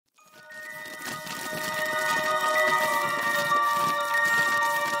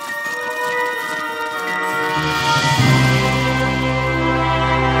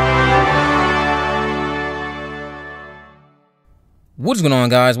What's going on,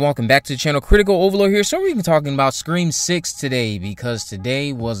 guys? Welcome back to the channel. Critical Overlord here. So we're even talking about Scream 6 today, because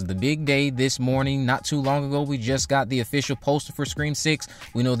today was the big day. This morning, not too long ago, we just got the official poster for Scream 6.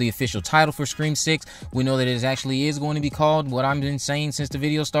 We know the official title for Scream 6. We know that it actually is going to be called what I've been saying since the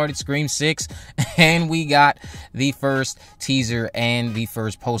video started, Scream 6. And we got the first teaser and the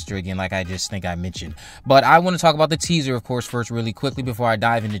first poster again, like I just think I mentioned. But I want to talk about the teaser, of course, first really quickly before I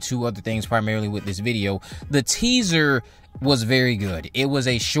dive into two other things primarily with this video. The teaser was very good. It was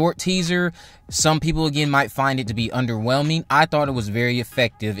a short teaser. Some people again might find it to be underwhelming. I thought it was very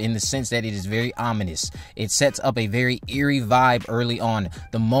effective in the sense that it is very ominous. It sets up a very eerie vibe early on.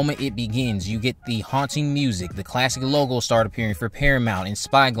 The moment it begins, you get the haunting music. The classic logos start appearing for Paramount and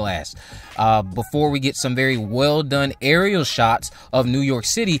Spyglass. Before we get some very well done aerial shots of New York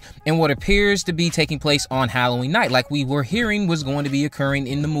City and what appears to be taking place on Halloween night, like we were hearing was going to be occurring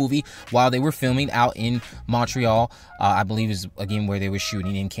in the movie while they were filming out in Montreal. I believe is again where they were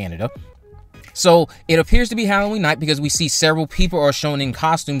shooting in Canada. So it appears to be Halloween night because we see several people are shown in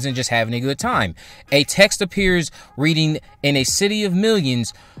costumes and just having a good time. A text appears reading "in a city of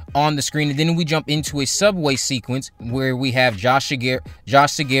millions" on the screen, and then we jump into a subway sequence where we have Josh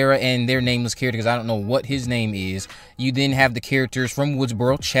Segarra and their nameless character, because I don't know what his name is. You then have the characters from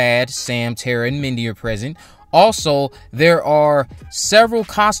Woodsboro. Chad, Sam, Tara, and Mindy are present. Also, there are several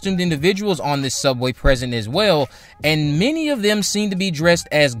costumed individuals on this subway present as well, and many of them seem to be dressed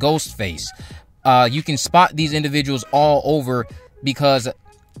as Ghostface. You can spot these individuals all over, because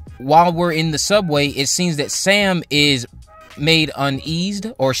while we're in the subway, it seems that Sam is made uneased,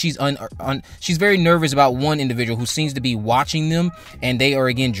 or she's very nervous about one individual who seems to be watching them, and they are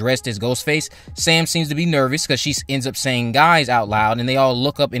again dressed as Ghostface. Sam seems to be nervous because she ends up saying "guys" out loud, and they all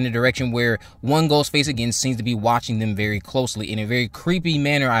look up in the direction where one Ghostface again seems to be watching them very closely in a very creepy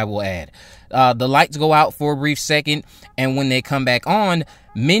manner, I will add. The lights go out for a brief second, and when they come back on,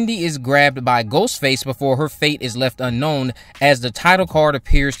 Mindy is grabbed by Ghostface before her fate is left unknown, as the title card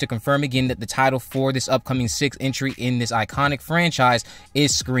appears to confirm again that the title for this upcoming 6th entry in this iconic franchise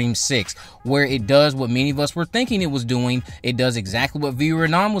is Scream 6, where it does what many of us were thinking it was doing. It does exactly what Viewer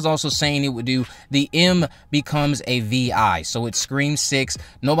Anon was also saying it would do. The M becomes a VI, so it's Scream 6.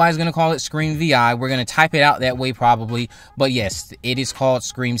 Nobody's going to call it Scream VI. We're going to type it out that way probably, but yes, it is called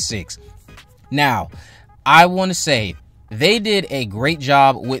Scream 6. Now, I want to say, they did a great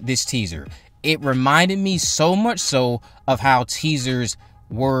job with this teaser. It reminded me so much so of how teasers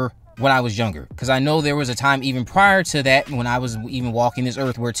were when I was younger, because I know there was a time even prior to that when I was even walking this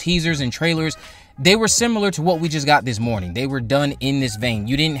earth where teasers and trailers, they were similar to what we just got this morning. They were done in this vein.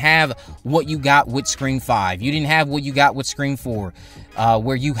 You didn't have what you got with Scream 5. You didn't have what you got with Scream 4,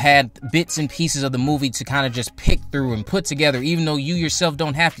 where you had bits and pieces of the movie to kind of just pick through and put together, even though you yourself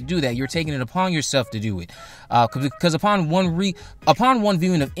don't have to do that. You're taking it upon yourself to do it. Because upon one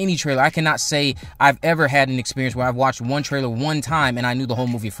viewing of any trailer, I cannot say I've ever had an experience where I've watched one trailer one time and I knew the whole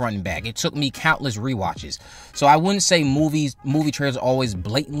movie front and back. It took me countless rewatches. So I wouldn't say movie trailers always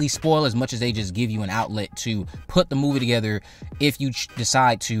blatantly spoil as much as they just give you an outlet to put the movie together if you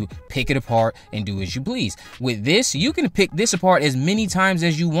decide to pick it apart and do as you please. With this, you can pick this apart as many times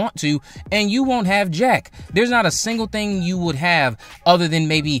as you want to, and you won't have jack. There's not a single thing you would have other than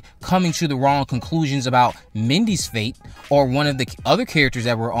maybe coming to the wrong conclusions about Mindy's fate or one of the other characters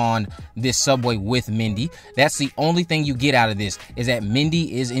that were on this subway with Mindy. That's the only thing you get out of this, is that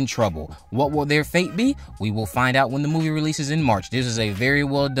Mindy is in trouble. What will their fate be? We will find out when the movie releases in March. This is a very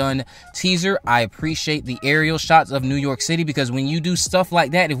well done teaser. I appreciate the aerial shots of New York City, because when you do stuff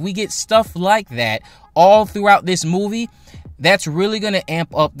like that, if we get stuff like that all throughout this movie, that's really going to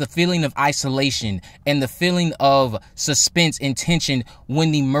amp up the feeling of isolation and the feeling of suspense and tension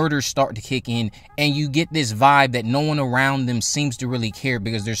when the murders start to kick in, and you get this vibe that no one around them seems to really care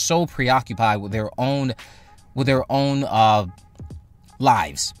because they're so preoccupied with their own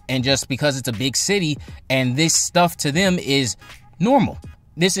lives. And just because it's a big city and this stuff to them is normal.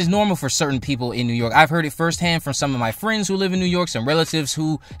 This is normal for certain people in New York. I've heard it firsthand from some of my friends who live in New York, some relatives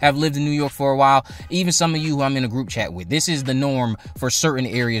who have lived in New York for a while, even some of you who I'm in a group chat with. This is the norm for certain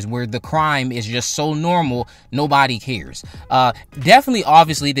areas where the crime is just so normal, nobody cares. Definitely,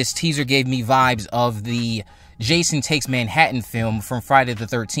 obviously, this teaser gave me vibes of the Jason Takes Manhattan film from Friday the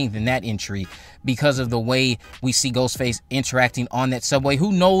 13th in that entry, because of the way we see Ghostface interacting on that subway.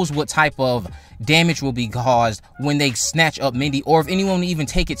 Who knows what type of damage will be caused when they snatch up Mindy, or if anyone will even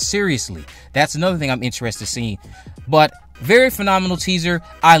take it seriously. That's another thing I'm interested to see. But very phenomenal teaser.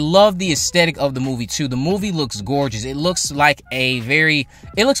 I love the aesthetic of the movie too. The movie looks gorgeous. It looks like it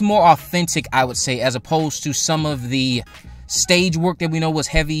looks more authentic, I would say, as opposed to some of the stage work that we know was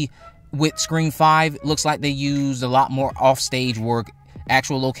heavy with Scream 5. It looks like they used a lot more offstage work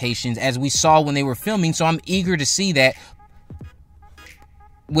actual locations as we saw when they were filming. So I'm eager to see that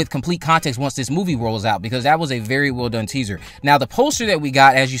with complete context once this movie rolls out, because that was a very well done teaser. Now, the poster that we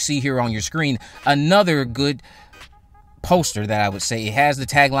got, as you see here on your screen, another good poster that I would say. It has the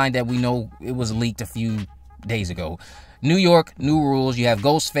tagline that we know it was leaked a few days ago. New York, new rules. You have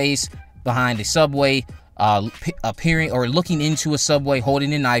Ghostface behind a subway, appearing or looking into a subway,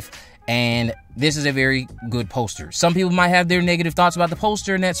 holding a knife. And this is a very good poster. Some people might have their negative thoughts about the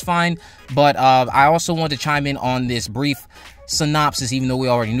poster, and that's fine. But I also want to chime in on this brief synopsis, even though we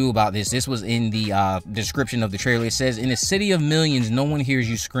already knew about this. This was in the description of the trailer. It says, in a city of millions, no one hears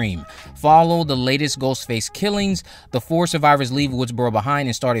you scream. Follow the latest Ghostface killings. The 4 survivors leave Woodsboro behind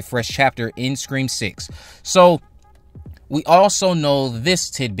and start a fresh chapter in Scream 6. So we also know this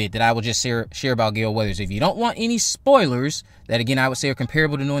tidbit that I will just share about Gale Weathers. If you don't want any spoilers, that again I would say are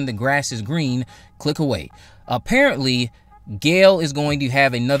comparable to knowing the grass is green, click away. Apparently, Gale is going to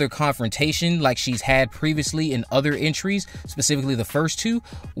have another confrontation like she's had previously in other entries, specifically the first 2,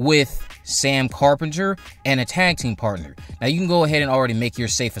 with Sam Carpenter and a tag team partner. Now, you can go ahead and already make your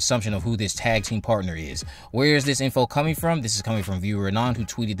safe assumption of who this tag team partner is. Where is this info coming from? This is coming from viewer Anon, who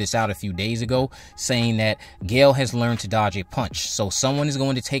tweeted this out a few days ago, saying that Gale has learned to dodge a punch. So someone is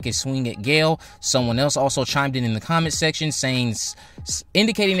going to take a swing at Gale. Someone else also chimed in the comment section saying,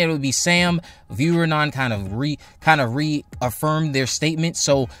 indicating that it would be Sam. Viewer Anon kind of reaffirmed their statement.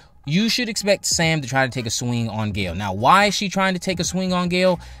 So you should expect Sam to try to take a swing on Gale. Now, why is she trying to take a swing on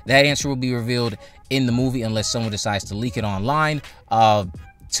Gale? That answer will be revealed in the movie unless someone decides to leak it online.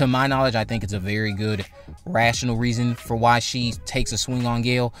 To my knowledge, I think it's a very good, rational reason for why she takes a swing on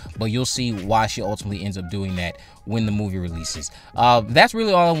Gale, but you'll see why she ultimately ends up doing that when the movie releases. That's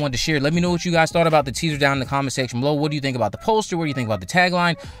really all I wanted to share. Let me know what you guys thought about the teaser down in the comment section below. What do you think about the poster? What do you think about the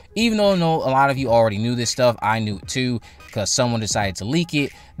tagline? Even though I know a lot of you already knew this stuff, I knew it too, because someone decided to leak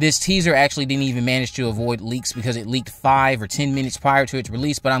it. This teaser actually didn't even manage to avoid leaks because it leaked 5 or 10 minutes prior to its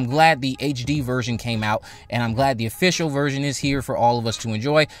release, but I'm glad the HD version came out, and I'm glad the official version is here for all of us to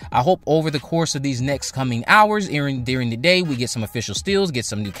enjoy. I hope over the course of these next coming hours, during the day, we get some official stills, get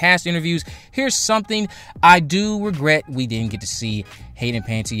some new cast interviews. Here's something I do regret we didn't get to see: Hayden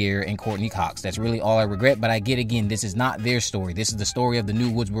Panettiere and Courtney Cox. That's really all I regret, but I get, again, this is not their story. This is the story of the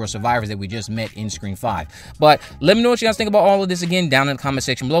new Woodsboro survivors that we just met in Scream 5. But let me know what you guys think about all of this, again, down in the comment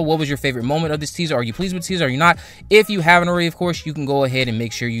section below. What was your favorite moment of this teaser? Are you pleased with the teaser? Are you not? If you haven't already, of course, you can go ahead and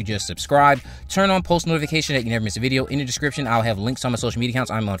make sure you just subscribe. Turn on post notification that you never miss a video. In the description, I'll have links on my social media accounts.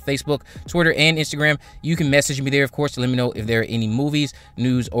 I'm on Facebook, Twitter, and Instagram. You can message me there, of course, to let me know if there are any movies,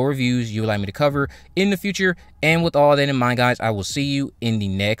 news, or reviews you would like me to cover in the future. And with all that in mind, guys, I will see you in the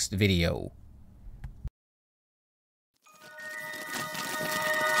next video.